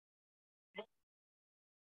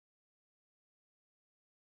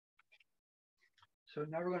So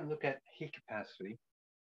now we're going to look at heat capacity.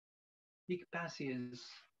 Heat capacity is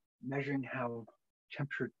measuring how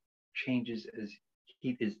temperature changes as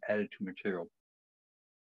heat is added to material.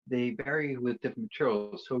 They vary with different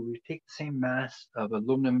materials. So we take the same mass of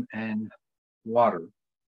aluminum and water.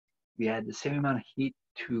 We add the same amount of heat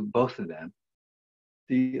to both of them.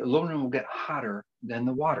 The aluminum will get hotter than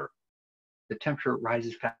the water. The temperature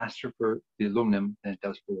rises faster for the aluminum than it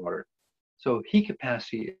does for water. So heat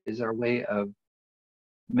capacity is our way of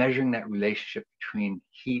measuring that relationship between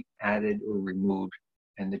heat added or removed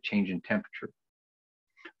and the change in temperature.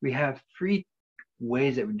 We have three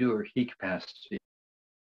ways that we do our heat capacity.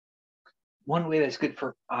 One way that's good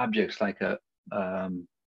for objects like a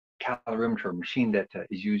calorimeter, a machine that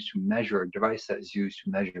is used to measure, a device that is used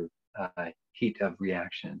to measure heat of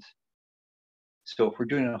reactions. So if we're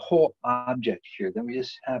doing a whole object here, then we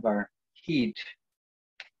just have our heat.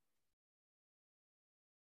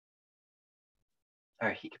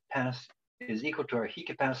 Our heat capacity is equal to our heat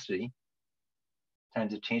capacity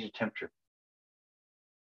times the change of temperature.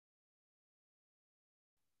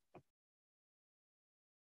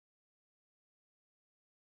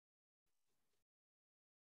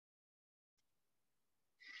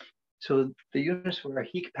 So the units for our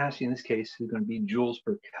heat capacity in this case is going to be joules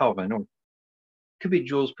per Kelvin, or it could be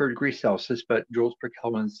joules per degree Celsius, but joules per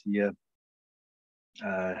Kelvin is the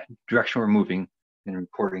direction we're moving in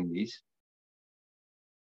recording these.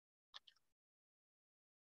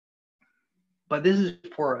 But this is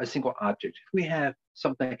for a single object. If we have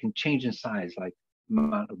something that can change in size, like the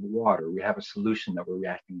amount of water, we have a solution that we're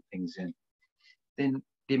reacting things in, then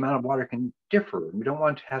the amount of water can differ. We don't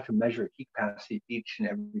want to have to measure heat capacity each and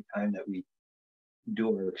every time that we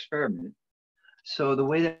do our experiment. So the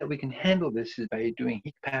way that we can handle this is by doing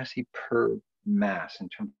heat capacity per mass in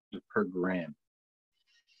terms of per gram.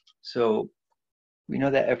 So we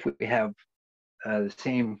know that if we have the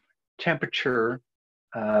same temperature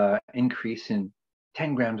increase in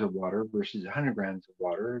 10 grams of water versus 100 grams of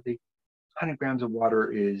water, the 100 grams of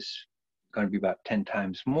water is going to be about 10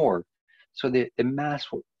 times more. So the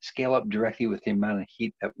mass will scale up directly with the amount of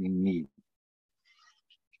heat that we need.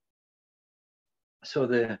 So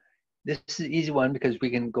this is an easy one because we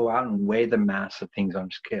can go out and weigh the mass of things on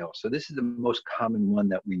a scale. So this is the most common one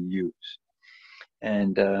that we use.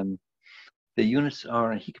 And the units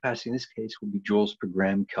on heat capacity in this case will be joules per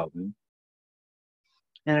gram Kelvin.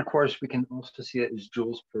 And of course, we can also see that as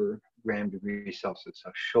joules per gram degree Celsius.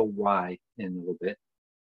 I'll show why in a little bit.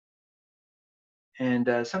 And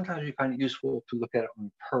sometimes we find it useful to look at it on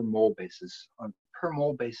a per mole basis. On per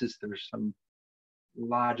mole basis, there's some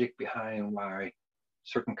logic behind why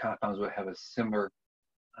certain compounds will have a similar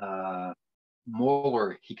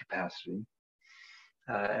molar heat capacity.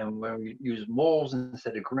 And when we use moles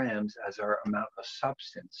instead of grams as our amount of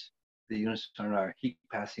substance, the units on our heat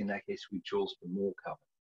capacity in that case will be joules per mole Kelvin.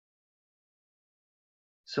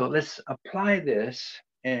 So let's apply this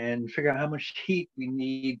and figure out how much heat we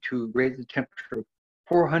need to raise the temperature of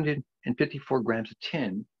 454 grams of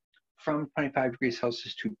tin from 25 degrees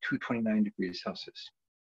Celsius to 229 degrees Celsius.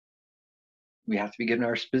 We have to be given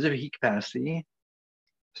our specific heat capacity.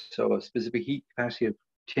 So a specific heat capacity of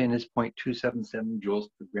tin is 0.277 joules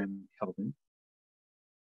per gram Kelvin.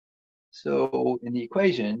 So in the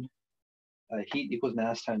equation, heat equals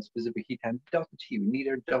mass times specific heat times delta T. We need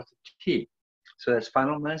our delta T. So that's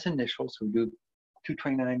final minus initial. So we do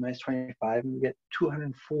 229 minus 25, and we get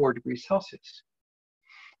 204 degrees Celsius.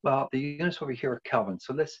 Well, the units over here are Kelvin.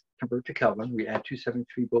 So let's convert to Kelvin. We add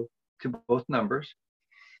 273 to both numbers.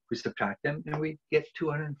 We subtract them, and we get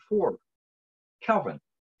 204 Kelvin.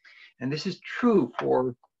 And this is true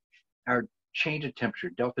for our change of temperature,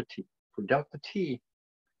 delta T. For delta T,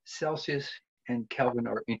 Celsius and Kelvin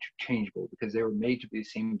are interchangeable because they were made to be the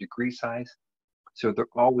same degree size. So they're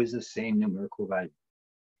always the same numerical value.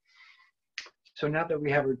 So now that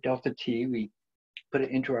we have our delta T, we put it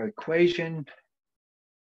into our equation.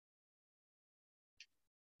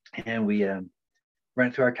 And we run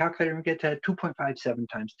it through our calculator, and we get to 2.57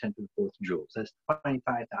 times 10 to the fourth joules. That's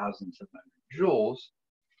 25,700 joules.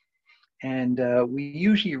 And we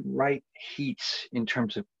usually write heats in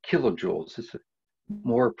terms of kilojoules. It's a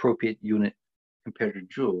more appropriate unit compared to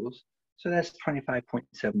joules. So that's 25.7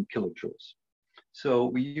 kilojoules. So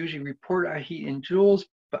we usually report our heat in joules,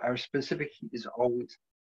 but our specific heat is always,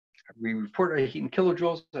 we report our heat in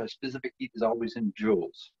kilojoules, our specific heat is always in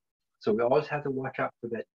joules. So we always have to watch out for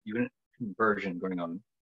that unit conversion going on.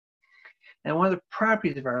 And one of the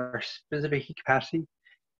properties of our specific heat capacity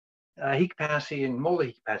and molar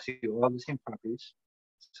heat capacity all have the same properties.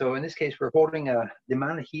 So in this case, we're holding the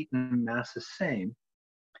amount of heat and mass the same.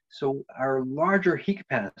 So our larger heat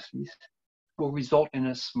capacities will result in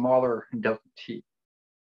a smaller delta T.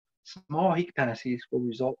 Small heat capacities will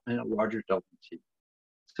result in a larger delta T.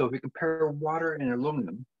 So if we compare water and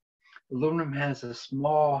aluminum, aluminum has a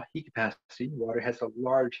small heat capacity, water has a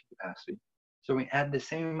large heat capacity. So when we add the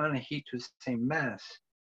same amount of heat to the same mass,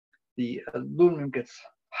 the aluminum gets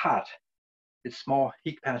hot. Its small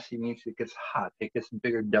heat capacity means it gets hot, it gets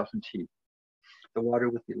bigger delta T. The water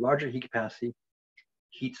with the larger heat capacity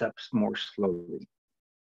heats up more slowly.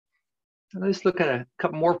 Now let's look at a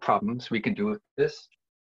couple more problems we can do with this.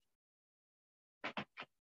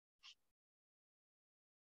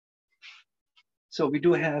 So we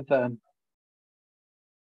do have a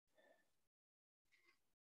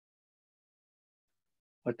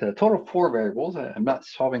total of 4 variables. I'm not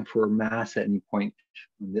solving for mass at any point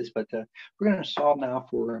on this, but we're going to solve now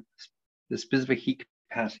for the specific heat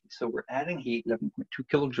capacity. So we're adding heat, 11.2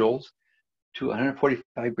 kilojoules, to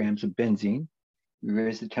 145 grams of benzene. We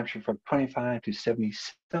raise the temperature from 25 to 70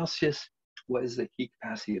 Celsius. What is the heat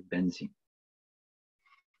capacity of benzene?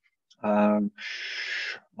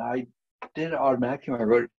 I did it automatically when I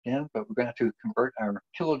wrote it down, but we're going to have to convert our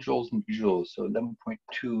kilojoules into joules. So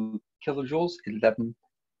 11.2 kilojoules,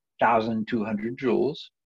 11,200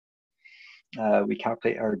 joules. We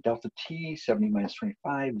calculate our delta T, 70 minus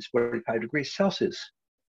 25 is 45 degrees Celsius.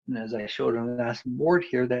 And as I showed on the last board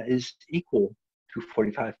here, that is equal to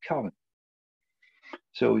 45 Kelvin.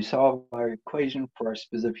 So we solve our equation for our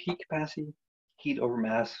specific heat capacity, heat over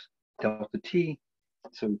mass, delta T.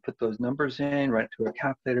 So we put those numbers in, right to our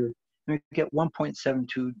calculator, and we get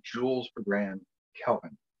 1.72 joules per gram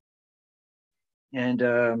Kelvin. And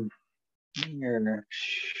here,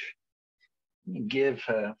 let me give,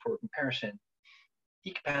 for comparison,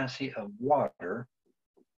 heat capacity of water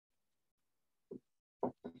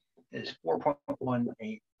is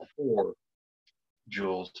 4.184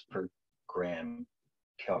 joules per gram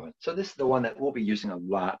Kelvin. So this is the one that we'll be using a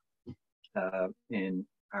lot in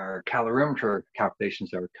our calorimeter calculations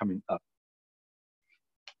that are coming up.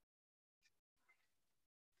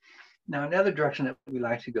 Now, another direction that we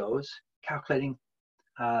like to go is calculating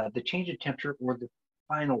the change in temperature or the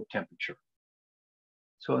final temperature.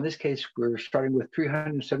 So in this case, we're starting with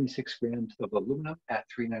 376 grams of aluminum at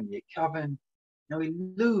 398 Kelvin. Now we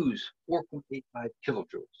lose 4.85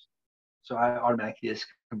 kilojoules. So I automatically just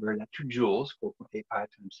convert that to joules, 4.85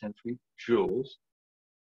 times 10^3 joules.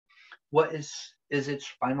 What is its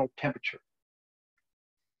final temperature?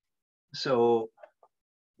 So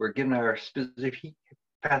we're given our specific heat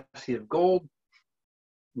capacity of gold.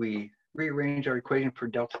 We rearrange our equation for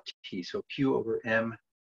delta T, so Q over M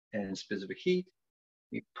and specific heat.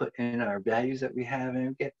 We put in our values that we have and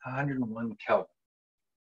we get 101 Kelvin.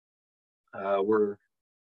 We're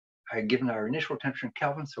given our initial temperature in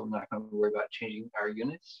Kelvin, so we're not going to worry about changing our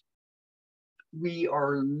units. We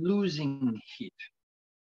are losing heat.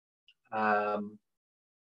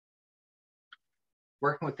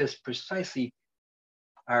 Working with this precisely,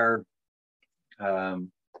 our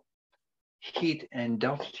heat and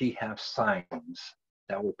delta T have signs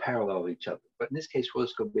that will parallel each other. But in this case, we'll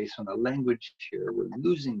just go based on the language here. We're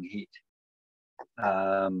losing heat.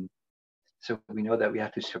 So we know that we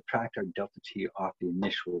have to subtract our delta T off the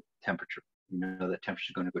initial temperature. We know that temperature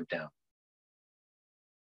is going to go down.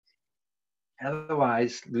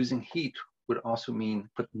 Otherwise, losing heat would also mean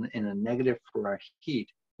putting in a negative for our heat,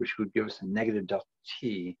 which would give us a negative delta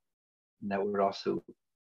T. And that would also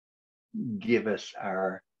give us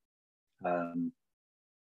our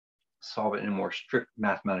solve it in a more strict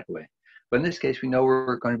mathematical way. But in this case, we know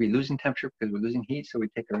we're going to be losing temperature because we're losing heat. So we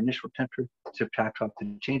take our initial temperature, subtract off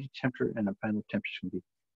the change in temperature, and the final temperature will be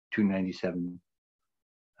 297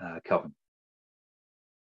 Kelvin.